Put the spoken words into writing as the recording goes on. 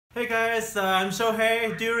Hey guys, I'm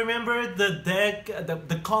Shohei. Do you remember the deck,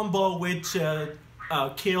 the combo which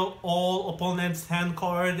kill all opponents' hand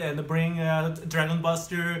card and bring Dragon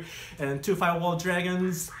Buster and two Firewall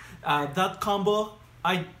Dragons? That combo,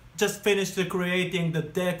 I just finished creating the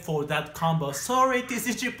deck for that combo. Sorry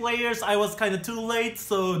TCG players, I was kinda too late,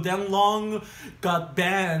 so Danlong got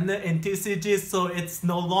banned in TCG, so it's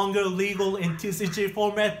no longer legal in TCG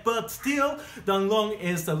format, but still Danlong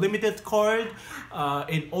is a limited card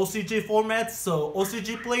in OCG format, so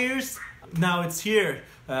OCG players, now it's here.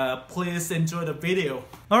 Please enjoy the video.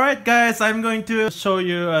 Alright guys, I'm going to show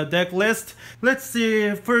you a deck list. Let's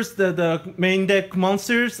see first the main deck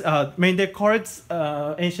monsters, main deck cards,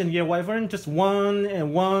 Ancient Gear Wyvern, just one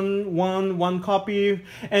copy,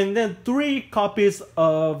 and then 3 copies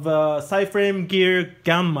of Cyframe Gear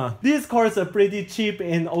Gamma. These cards are pretty cheap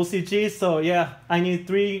in OCG, so yeah, I need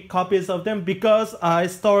 3 copies of them because I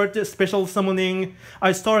start special summoning,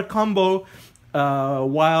 I start combo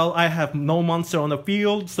while I have no monster on the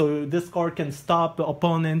field, so this card can stop the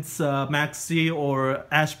opponent's Maxi or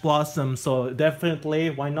Ash Blossom, so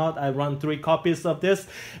definitely, why not? I run 3 copies of this,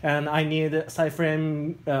 and I need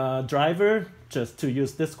Cyframe Driver just to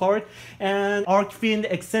use this card, and Archfiend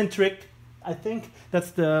Eccentric, I think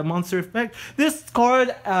that's the monster effect. This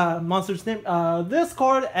card, monster's name, this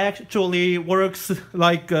card actually works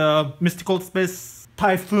like Mystical Space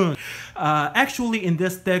Typhoon. Actually in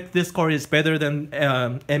this deck this card is better than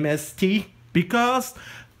MST because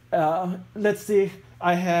let's see,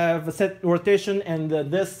 I have set rotation and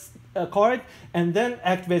this card, and then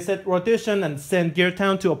activate set rotation and send Gear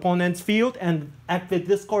Town to opponent's field and activate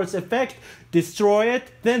this card's effect, destroy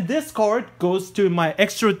it, then this card goes to my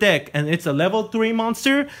extra deck and it's a level 3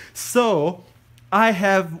 monster, so I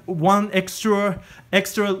have one extra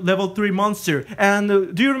level 3 monster.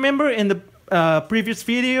 And do you remember in the previous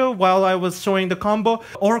video while I was showing the combo,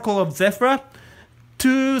 Oracle of Zephyr,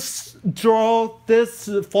 to draw this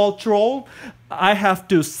Fall Troll, I have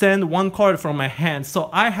to send 1 card from my hand, so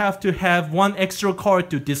I have to have 1 extra card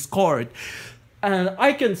to discard. And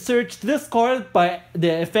I can search this card by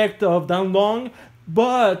the effect of Danlong,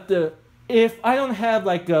 but if I don't have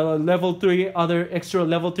like a level 3 other extra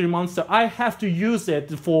level 3 monster, I have to use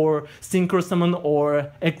it for Synchro Summon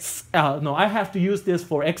or I have to use this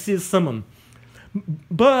for Xyz Summon.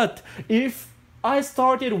 But if I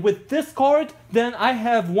started with this card, then I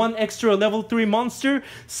have 1 extra level 3 monster,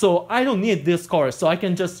 so I don't need this card, so I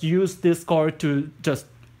can just use this card to just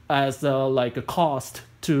as like a cost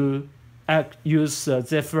to use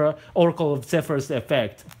Zephyr, Oracle of Zephyr's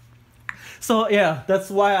effect. So yeah, that's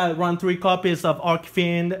why I run 3 copies of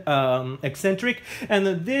Archfiend Eccentric,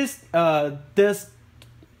 and this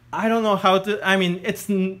I don't know how to, I mean,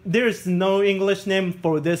 there's no English name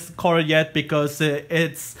for this card yet because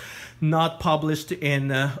it's not published in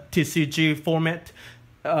TCG format.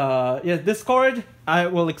 Yeah, this card, I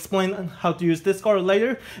will explain how to use this card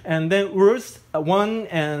later. And then Roost, 1,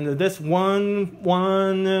 and this 1,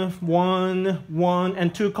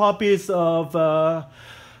 and 2 copies of,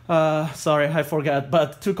 sorry, I forgot,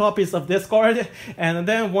 but 2 copies of this card, and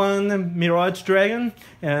then 1 Mirage Dragon,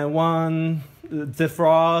 and 1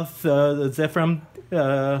 Zephyroth, Zephyr,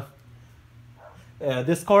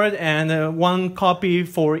 this card, and 1 copy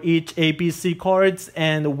for each ABC cards,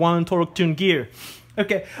 and 1 Torque Tune Gear.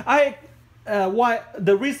 Okay,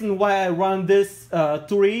 the reason why I run this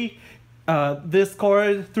 3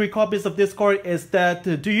 copies of this card is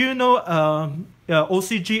that do you know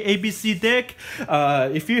OCG ABC deck?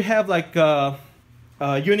 If you have like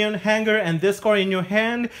Union Hanger and this card in your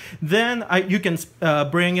hand, then you can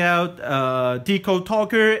bring out Decode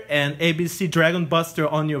Talker and ABC Dragon Buster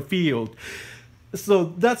on your field.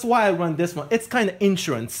 So that's why I run this one. It's kind of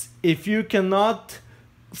insurance. If you cannot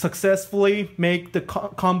successfully make the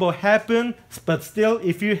combo happen, but still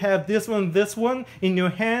if you have this one in your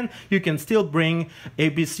hand, you can still bring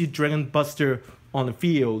ABC Dragon Buster on the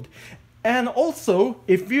field. And also,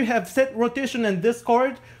 if you have set rotation and this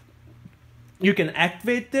card, you can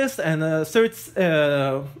activate this and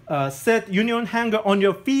set Union Hanger on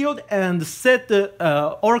your field and set the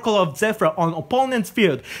Oracle of Zephyr on opponent's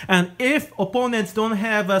field. And if opponents don't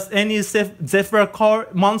have any Zephyr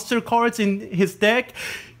monster cards in his deck,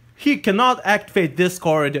 he cannot activate this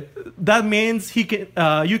card. That means he can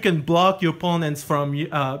you can block your opponents from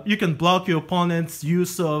use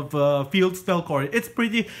of field spell card. It's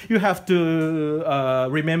pretty, you have to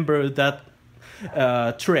remember that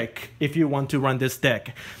trick if you want to run this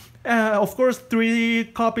deck. Of course,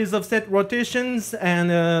 3 copies of set rotations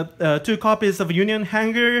and 2 copies of Union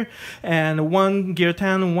Hanger and 1 Gear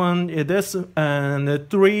 10, 1 this, and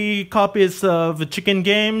 3 copies of Chicken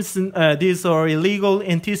Games. These are illegal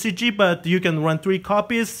in TCG, but you can run 3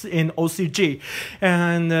 copies in OCG.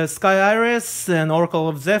 And Sky Iris and Oracle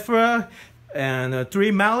of Zephyr and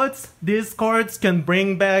 3 mallets. These cards can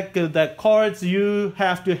bring back the cards you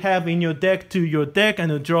have to have in your deck to your deck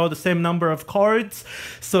and draw the same number of cards.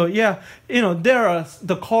 So yeah, you know, there are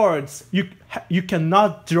the cards you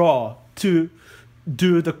cannot draw to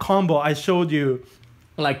do the combo I showed you,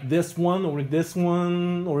 like this one or this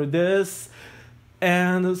one or this,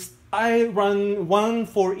 and I run 1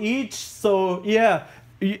 for each. So yeah,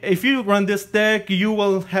 if you run this deck, you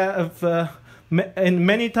will have and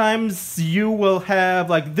many times you will have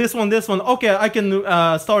like this one. Okay, I can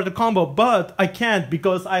start the combo, but I can't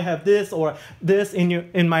because I have this or this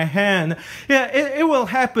in my hand. Yeah, it will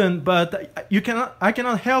happen, but I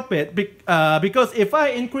cannot help it because if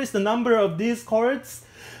I increase the number of these cards,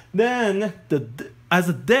 then as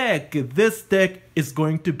a deck, this deck is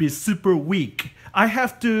going to be super weak. I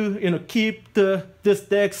have to, you know, keep this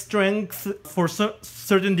deck strength for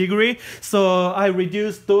certain degree, so I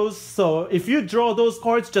reduce those. So if you draw those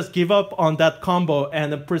cards, just give up on that combo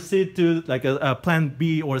and proceed to like a plan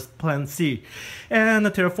B or plan C. And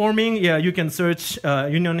terraforming, yeah, you can search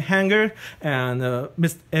Union Hanger and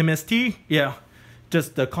MST, yeah.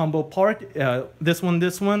 Just the combo part, this one,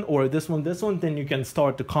 or this one, then you can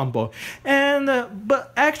start the combo. And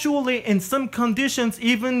but actually, in some conditions,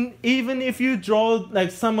 even if you draw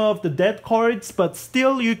like some of the dead cards, but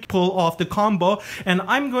still you pull off the combo. And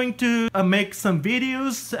I'm going to make some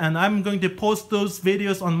videos, and I'm going to post those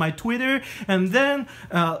videos on my Twitter. And then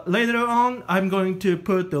later on, I'm going to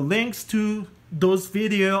put the links to those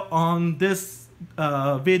videos on this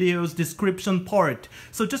video's description part.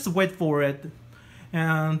 So just wait for it.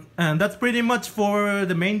 And that's pretty much for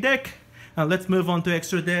the main deck. Let's move on to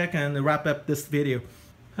extra deck and wrap up this video.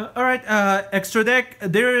 Alright, extra deck,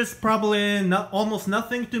 there is probably almost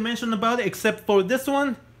nothing to mention about it except for this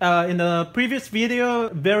one. In the previous video,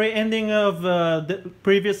 very ending of the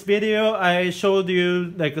previous video, I showed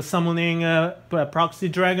you like summoning a proxy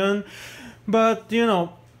dragon. But you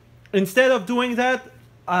know, instead of doing that,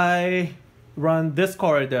 I run this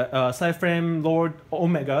card, Cyframe Lord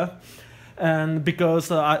Omega. And because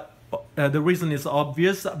the reason is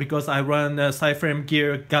obvious, because I run Cyframe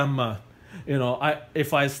Gear Gamma. You know,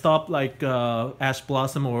 if I stop like Ash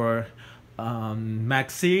Blossom or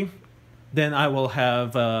Maxi, then I will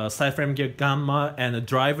have Cyframe Gear Gamma and a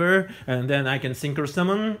driver, and then I can Synchro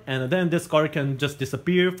Summon, and then this card can just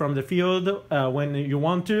disappear from the field when you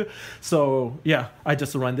want to. So yeah, I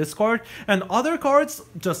just run this card, and other cards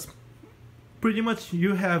just pretty much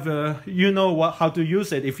you have you know how to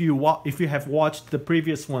use it if you have watched the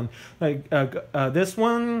previous one, like this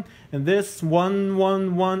one and this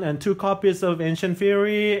 1/1/1 and 2 copies of Ancient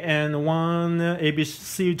Fury and 1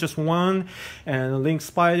 ABC, just 1, and Link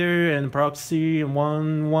Spider and Proxy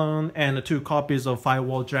 1/1 and 2 copies of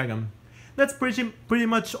Firewall Dragon. That's pretty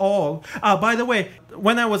much all. By the way,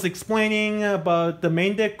 when I was explaining about the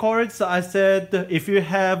main deck cards, I said if you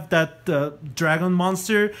have that Dragon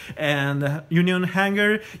Monster and Union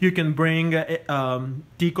Hanger, you can bring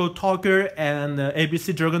Deco Talker and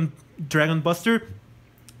ABC Dragon Buster.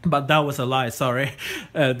 But that was a lie, sorry.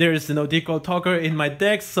 There is no Deco Talker in my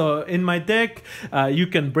deck, so in my deck, you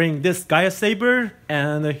can bring this Gaia Saber,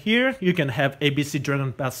 and here you can have ABC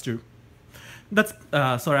Dragon Buster. That's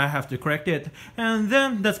sorry, I have to correct it. And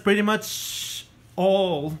then that's pretty much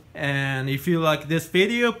all. And if you like this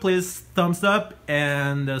video, please thumbs up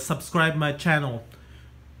and subscribe my channel.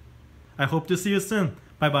 I hope to see you soon.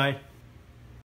 Bye bye.